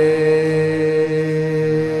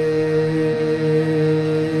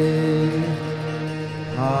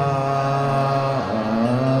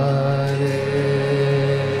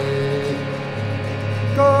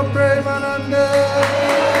 Go Premanande,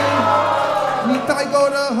 Nitai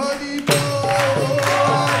Gora Hari Bo.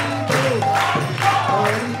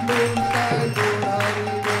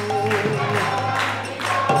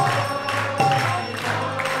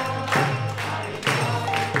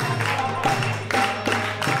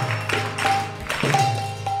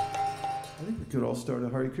 Could all start a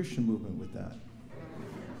Hare Krishna movement with that.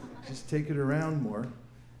 Just take it around more.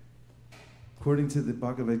 According to the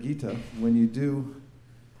Bhagavad Gita, when you do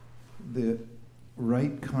the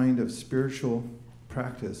right kind of spiritual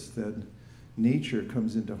practice, then nature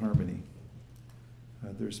comes into harmony.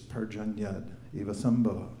 There's Parjanyad, Eva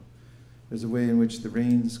Sambhava. There's a way in which the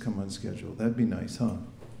rains come on schedule. That'd be nice, huh?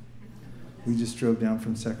 We just drove down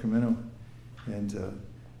from Sacramento, and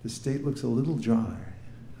the state looks a little dry,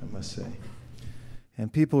 I must say.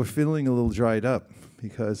 And people are feeling a little dried up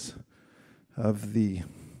because of the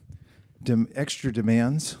extra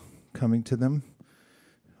demands coming to them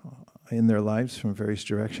in their lives from various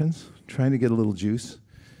directions, trying to get a little juice.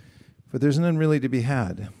 But there's none really to be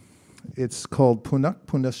had. It's called punak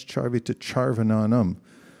punascharvita charvananam.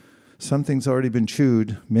 Something's already been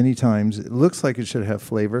chewed many times. It looks like it should have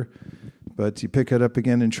flavor, but you pick it up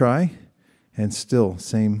again and try, and still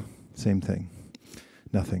same thing,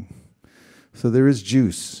 nothing. So there is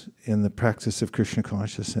juice in the practice of Krishna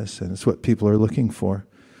consciousness, and it's what people are looking for.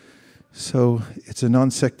 So it's a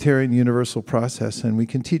non-sectarian universal process, and we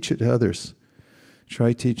can teach it to others.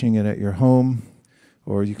 Try teaching it at your home,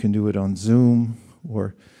 or you can do it on Zoom,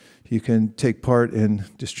 or you can take part in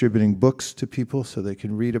distributing books to people so they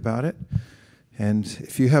can read about it. And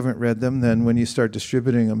if you haven't read them, then when you start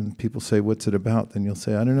distributing them and people say, "What's it about?" then you'll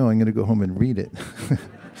say, "I don't know, I'm going to go home and read it."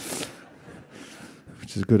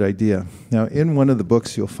 Which is a good idea. Now, in one of the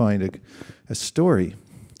books, you'll find a story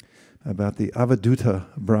about the Avaduta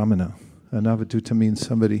Brahmana. An Avaduta means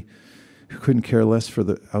somebody who couldn't care less for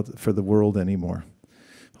the world anymore.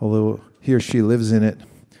 Although he or she lives in it,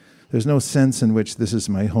 there's no sense in which this is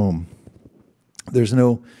my home. There's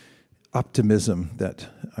no optimism that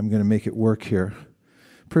I'm going to make it work here.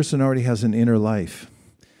 A person already has an inner life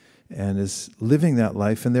and is living that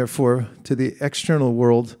life, and therefore, to the external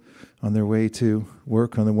world, on their way to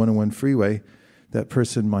work on the 101 freeway, that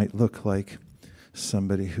person might look like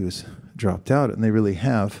somebody who's dropped out, and they really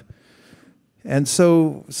have. And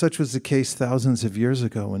so, such was the case thousands of years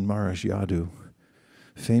ago when Maharaj Yadu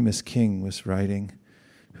famous king was riding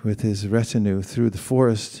with his retinue through the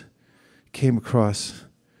forest, came across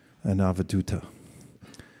an Avaduta.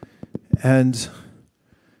 And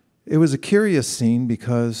it was a curious scene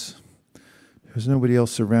because there was nobody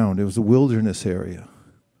else around. It was a wilderness area.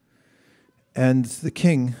 And the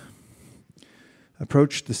king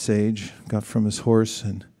approached the sage, got from his horse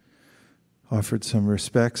and offered some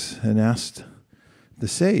respects and asked the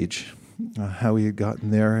sage how he had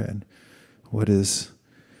gotten there and what his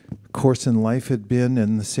course in life had been.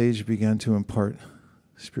 And the sage began to impart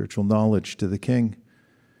spiritual knowledge to the king.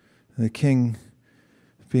 And the king,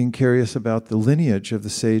 being curious about the lineage of the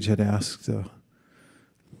sage, had asked,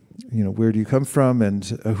 where do you come from and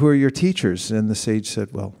who are your teachers? And the sage said,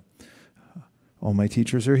 well, all my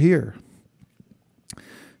teachers are here.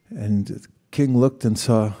 And the king looked and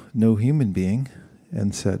saw no human being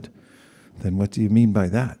and said, then what do you mean by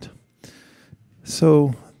that?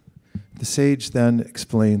 So the sage then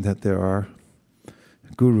explained that there are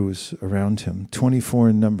gurus around him, 24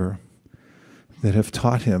 in number, that have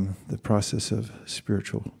taught him the process of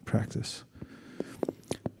spiritual practice.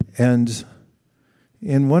 And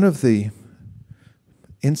in one of the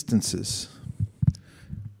instances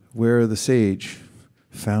where the sage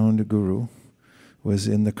found a guru was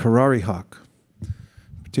in the Karari hawk,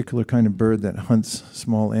 a particular kind of bird that hunts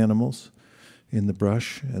small animals in the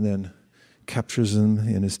brush and then captures them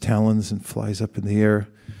in his talons and flies up in the air,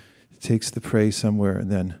 takes the prey somewhere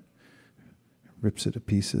and then rips it to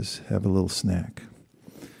pieces, have a little snack.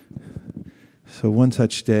 So one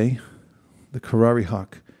such day, the Karari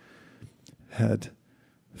hawk had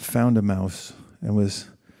found a mouse and was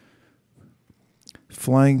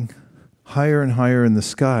flying higher and higher in the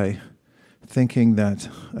sky, thinking that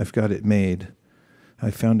I've got it made. I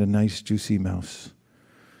found a nice juicy mouse.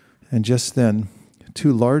 And just then,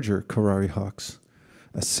 two larger Karari hawks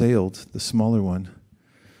assailed the smaller one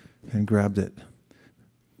and grabbed it.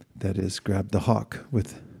 That is, grabbed the hawk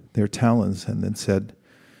with their talons and then said,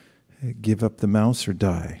 give up the mouse or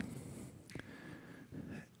die.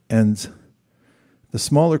 And the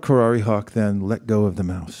smaller Karari hawk then let go of the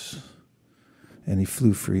mouse and he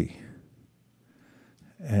flew free.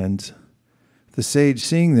 And the sage,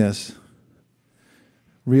 seeing this,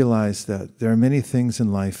 realized that there are many things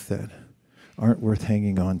in life that aren't worth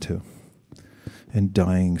hanging on to and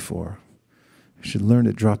dying for. You should learn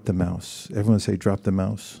to drop the mouse. Everyone say, drop the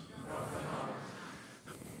mouse.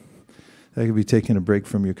 That could be taking a break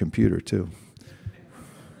from your computer, too.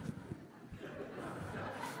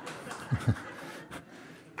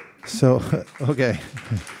 So, okay.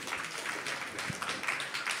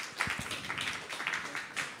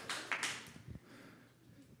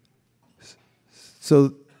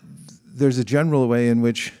 So there's a general way in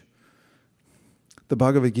which the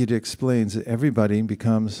Bhagavad Gita explains that everybody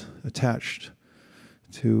becomes attached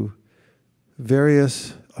to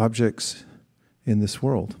various objects in this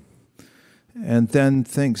world and then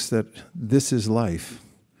thinks that this is life.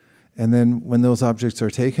 And then when those objects are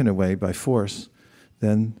taken away by force,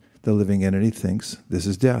 then the living entity thinks this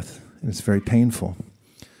is death, and it's very painful.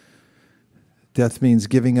 Death means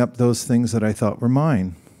giving up those things that I thought were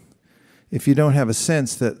mine. If you don't have a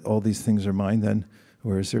sense that all these things are mine, then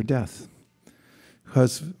where is their death?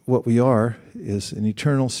 Because what we are is an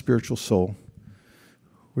eternal spiritual soul.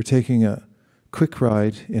 We're taking a quick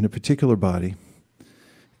ride in a particular body,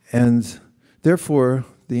 and therefore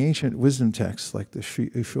the ancient wisdom texts, like the Sri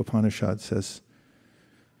Upanishad says,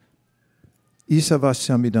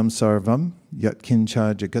 Isavasyamidam sarvam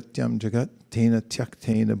yatkincha jagatyam jagat tena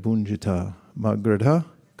tyaktena bunjita magradha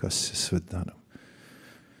kasisvadhanam.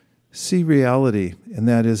 See reality, and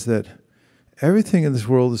that is that everything in this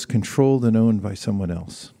world is controlled and owned by someone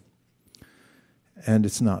else. And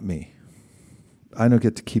it's not me. I don't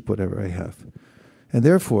get to keep whatever I have. And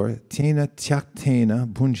therefore, tena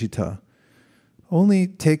tyaktena bunjita, only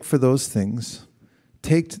take for those things,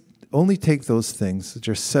 only take those things that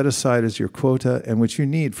are set aside as your quota and which you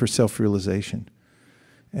need for self-realization.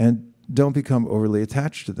 And don't become overly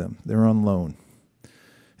attached to them. They're on loan.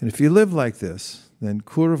 And if you live like this, then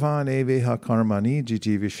kurvan eveha karmani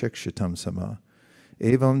jijivishikshitam sama.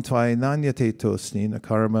 Evam tvai nanyate tosni na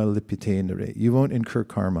karma lipite nare. You won't incur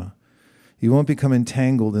karma. You won't become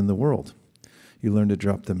entangled in the world. You learn to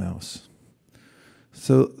drop the mouse.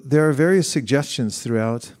 So there are various suggestions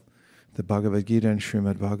throughout the Bhagavad Gita and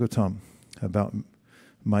Srimad Bhagavatam about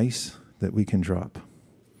mice that we can drop.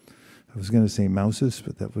 I was going to say mouses,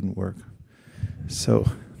 but that wouldn't work. So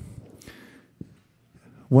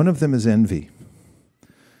one of them is envy.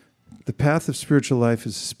 The path of spiritual life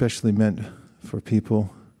is especially meant for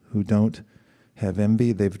people who don't have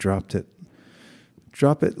envy. They've dropped it.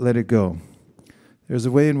 Drop it, let it go. There's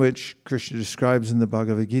a way in which Krishna describes in the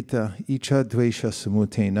Bhagavad Gita, Icha dvesha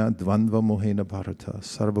samutena dvandva mohena bharata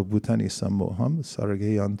sarva bhutani sammoham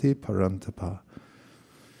sargayanti parantapa.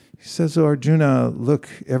 He says, "Oh Arjuna, look,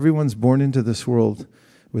 everyone's born into this world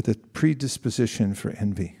with a predisposition for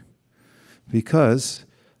envy. Because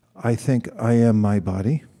I think I am my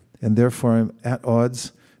body, and therefore I'm at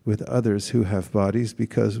odds with others who have bodies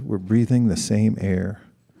because we're breathing the same air.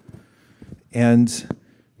 And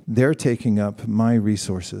they're taking up my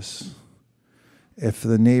resources. If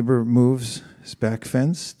the neighbor moves his back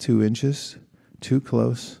fence 2 inches too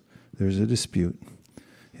close, there's a dispute.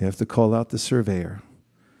 You have to call out the surveyor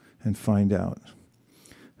and find out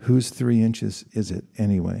whose 3 inches is it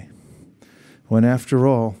anyway. When after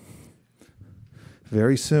all,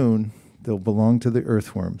 very soon they'll belong to the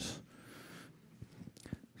earthworms.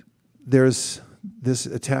 There's this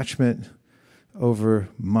attachment over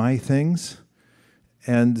my things,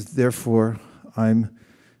 and therefore I'm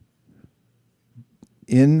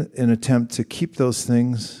in an attempt to keep those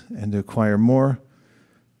things and to acquire more.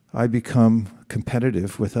 I become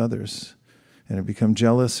competitive with others, and I become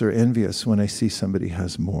jealous or envious when I see somebody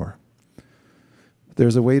has more.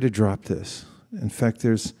 There's a way to drop this. In fact,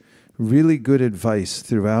 there's really good advice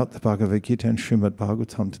throughout the Bhagavad Gita and Srimad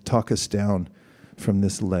Bhagavatam to talk us down from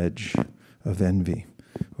this ledge of envy,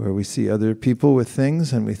 where we see other people with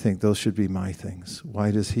things and we think those should be my things.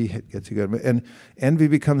 Why does he get to go? And envy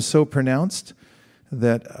becomes so pronounced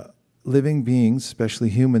that living beings, especially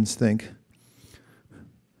humans, think,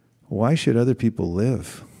 why should other people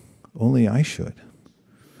live? Only I should.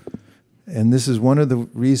 And this is one of the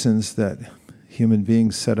reasons that human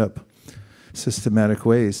beings set up systematic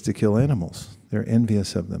ways to kill animals. They're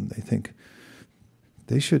envious of them. They think,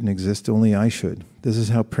 they shouldn't exist, only I should. This is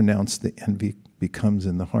how pronounced the envy becomes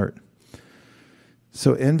in the heart.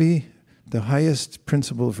 So envy, the highest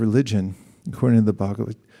principle of religion, according to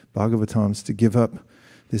the Bhagavatam, is to give up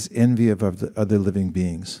this envy of other living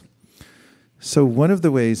beings. So one of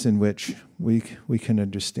the ways in which we can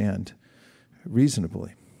understand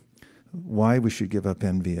reasonably why we should give up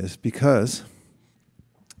envy is because,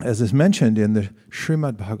 as is mentioned in the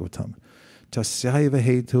Srimad Bhagavatam, Tasyaiva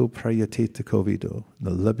hetu prayateta kovido,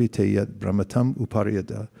 nalabhyate yat brahmatam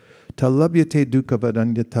uparyada, talabhyate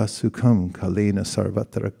dukavadanyata sukham kalena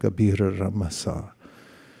sarvatra kabira ramasa.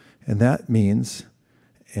 And that means,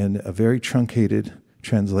 in a very truncated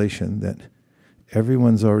translation, that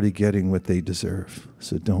everyone's already getting what they deserve,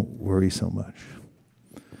 so don't worry so much.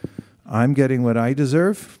 I'm getting what I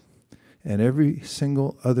deserve, and every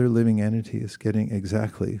single other living entity is getting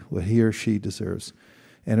exactly what he or she deserves.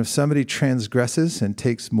 And if somebody transgresses and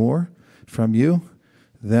takes more from you,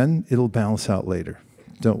 then it'll balance out later.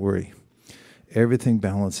 Don't worry. Everything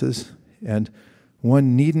balances, and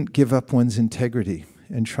one needn't give up one's integrity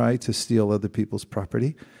and try to steal other people's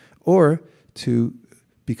property or to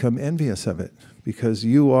become envious of it, because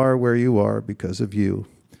you are where you are because of you.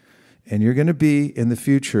 And you're going to be in the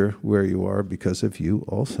future where you are because of you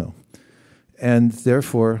also. And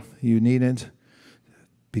therefore, you needn't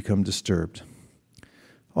become disturbed.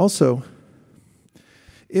 Also,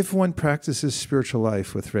 if one practices spiritual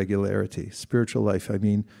life with regularity, spiritual life, I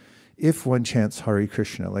mean, if one chants Hare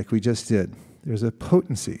Krishna like we just did, there's a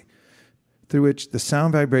potency through which the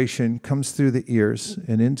sound vibration comes through the ears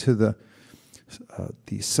and into the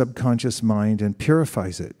subconscious mind and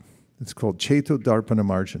purifies it. It's called Cheto Darpana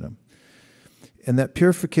Marjanam. And that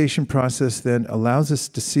purification process then allows us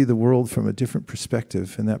to see the world from a different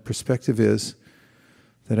perspective. And that perspective is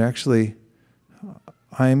that actually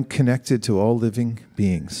I am connected to all living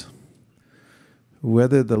beings.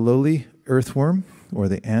 Whether the lowly earthworm or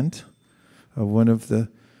the ant, one of the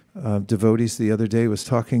devotees the other day was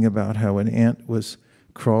talking about how an ant was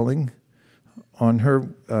crawling on her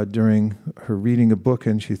during her reading a book,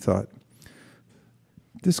 and she thought,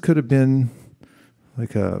 this could have been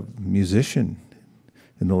like a musician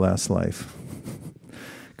in the last life.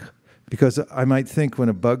 Because I might think when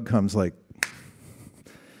a bug comes like,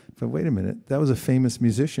 but wait a minute, that was a famous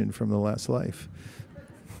musician from the last life.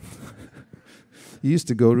 You used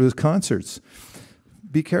to go to his concerts.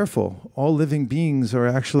 Be careful. All living beings are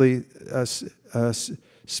actually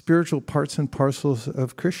spiritual parts and parcels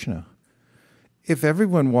of Krishna. If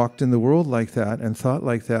everyone walked in the world like that and thought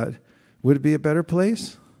like that, would it be a better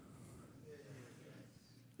place?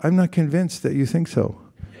 I'm not convinced that you think so.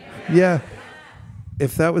 Yeah.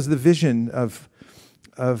 If that was the vision of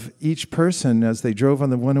each person as they drove on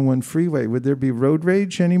the 101 freeway, would there be road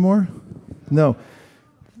rage anymore? No.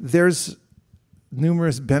 There's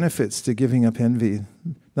numerous benefits to giving up envy,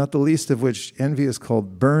 not the least of which envy is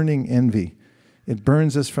called burning envy. It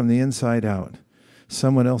burns us from the inside out.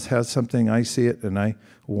 Someone else has something, I see it, and I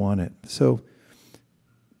want it. So,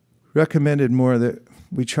 recommended more that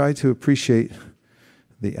we try to appreciate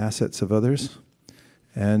the assets of others.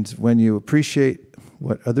 And when you appreciate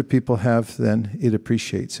what other people have, then it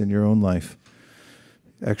appreciates in your own life.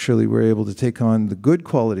 Actually, we're able to take on the good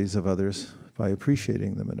qualities of others by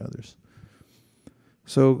appreciating them in others.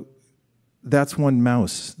 So that's one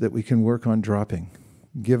mouse that we can work on dropping.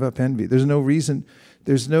 Give up envy. There's no reason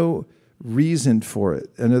for it.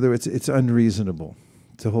 In other words, it's unreasonable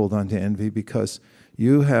to hold on to envy because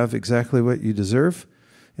you have exactly what you deserve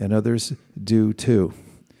and others do too.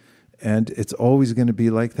 And it's always going to be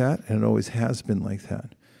like that, and it always has been like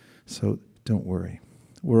that. So don't worry.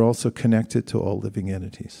 We're also connected to all living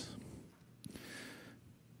entities.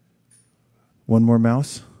 One more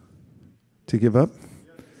mouse to give up.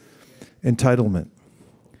 Entitlement.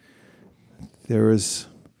 There was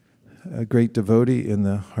a great devotee in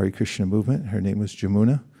the Hare Krishna movement. Her name was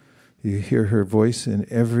Jamuna. You hear her voice in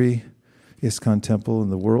every ISKCON temple in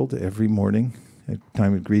the world every morning at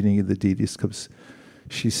time of greeting of the deities.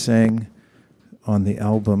 She sang on the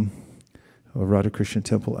album, a Radha Krishna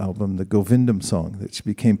Temple album, the Govindam song, that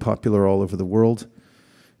became popular all over the world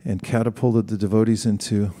and catapulted the devotees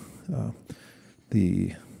into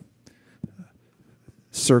the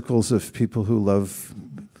circles of people who love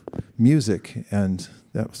music. And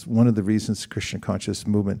that was one of the reasons the Krishna conscious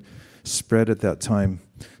movement spread at that time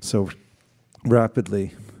so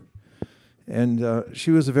rapidly. And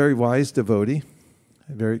she was a very wise devotee,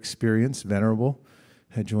 very experienced, venerable,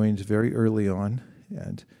 had joined very early on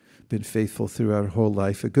and been faithful throughout her whole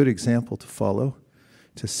life. A good example to follow,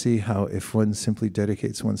 to see how if one simply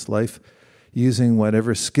dedicates one's life using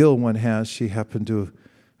whatever skill one has. She happened to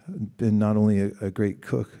have been not only a great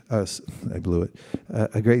cook, I blew it,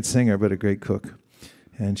 a great singer, but a great cook.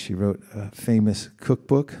 And she wrote a famous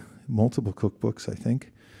cookbook, multiple cookbooks, I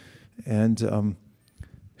think. And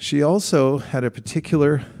she also had a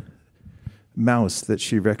particular mouse that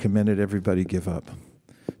she recommended everybody give up.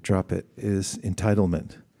 Drop it, is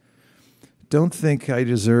entitlement. Don't think I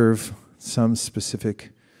deserve some specific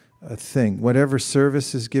thing. Whatever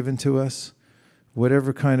service is given to us,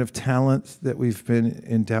 whatever kind of talent that we've been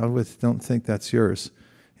endowed with, don't think that's yours.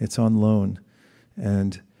 It's on loan.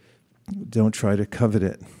 And don't try to covet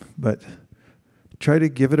it, but try to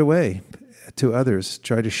give it away to others.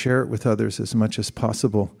 Try to share it with others as much as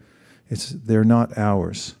possible. They're not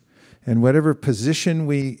ours. And whatever position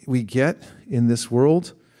we get in this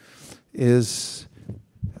world is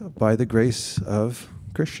by the grace of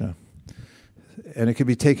Krishna. And it can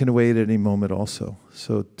be taken away at any moment also.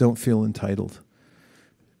 So don't feel entitled.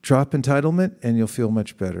 Drop entitlement and you'll feel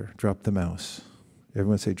much better. Drop the mouse.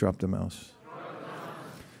 Everyone say drop the mouse.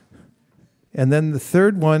 And then the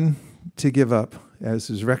third one to give up, as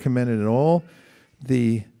is recommended in all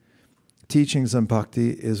the teachings on bhakti,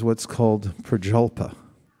 is what's called prajalpa.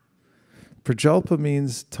 Prajalpa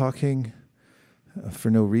means talking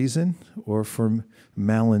for no reason or for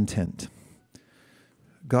malintent.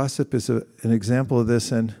 Gossip is an example of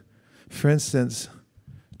this. And for instance,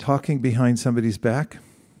 talking behind somebody's back,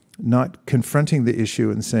 not confronting the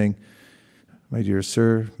issue and saying, my dear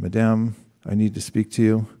sir, madame, I need to speak to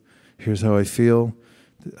you. Here's how I feel.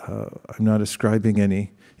 I'm not ascribing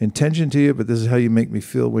any intention to you, but this is how you make me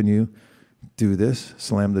feel when you do this.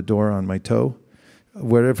 Slam the door on my toe.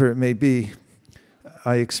 Whatever it may be,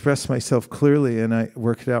 I express myself clearly and I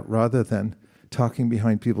work it out rather than talking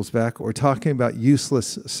behind people's back or talking about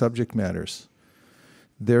useless subject matters.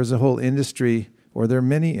 There's a whole industry, or there are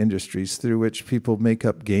many industries through which people make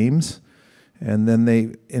up games and then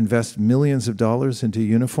they invest millions of dollars into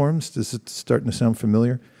uniforms. This is starting to sound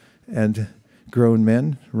familiar. And grown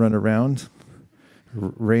men run around,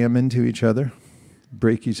 ram into each other,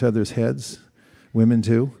 break each other's heads, women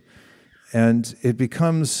too. And it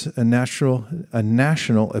becomes a national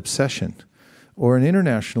obsession or an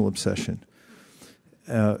international obsession.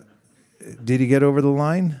 Did he get over the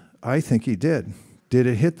line? I think he did. Did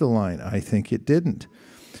it hit the line? I think it didn't.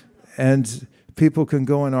 And people can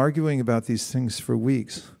go on arguing about these things for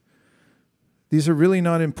weeks. These are really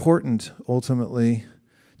not important, ultimately,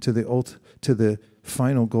 to the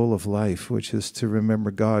final goal of life, which is to remember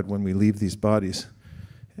God when we leave these bodies.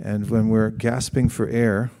 And when we're gasping for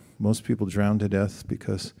air, most people drown to death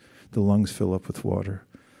because the lungs fill up with water,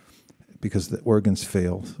 because the organs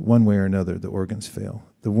fail. One way or another, the organs fail.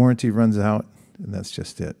 The warranty runs out, and that's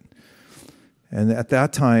just it. And at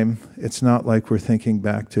that time, it's not like we're thinking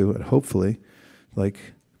back to it, hopefully,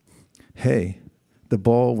 like, hey, the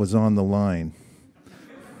ball was on the line.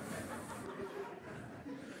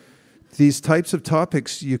 These types of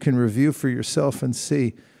topics you can review for yourself and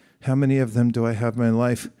see How many of them do I have in my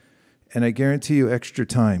life? And I guarantee you extra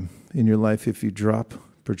time in your life if you drop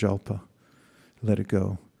prajalpa. Let it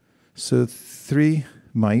go. So 3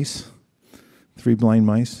 mice, 3 blind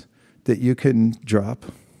mice that you can drop.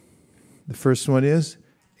 The first one is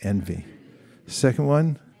envy. The second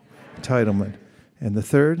one, entitlement. And the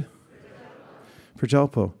third,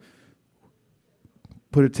 prajalpa.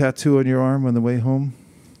 Put a tattoo on your arm on the way home.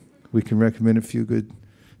 We can recommend a few good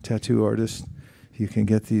tattoo artists. You can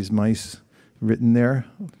get these mice written there,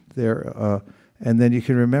 and then you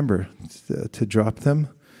can remember to drop them,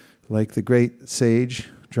 like the great sage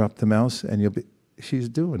dropped the mouse, and she's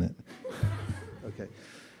doing it. Okay.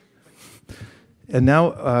 And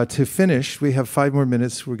now to finish, we have 5 more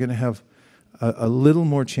minutes. We're going to have a little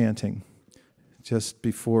more chanting just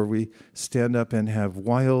before we stand up and have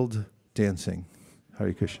wild dancing.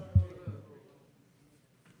 Hare Krishna.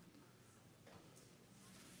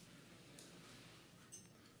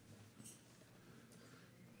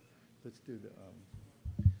 Let's do the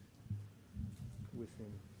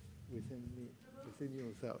within you,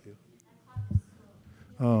 without you.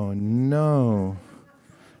 Oh no,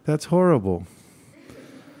 that's horrible.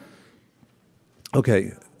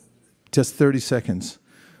 Okay, just 30 seconds.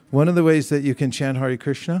 One of the ways that you can chant Hare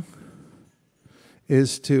Krishna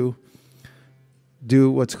is to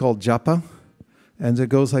do what's called japa, and it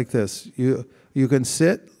goes like this. You can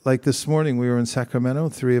sit, like this morning we were in Sacramento,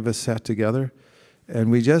 3 of us sat together,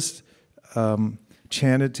 and we just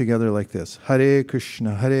chanted together like this. Hare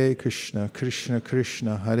Krishna, Krishna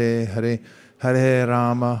Krishna, Hare Hare, Hare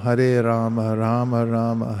Rama, Rama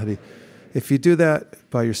Rama, Hare. If you do that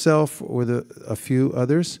by yourself or with a few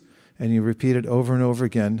others, and you repeat it over and over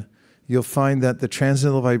again, you'll find that the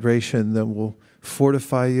transcendental vibration that will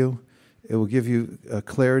fortify you, it will give you a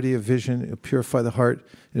clarity of vision, it'll purify the heart,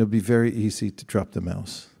 and it'll be very easy to drop the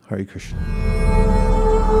mouse. Hare Krishna.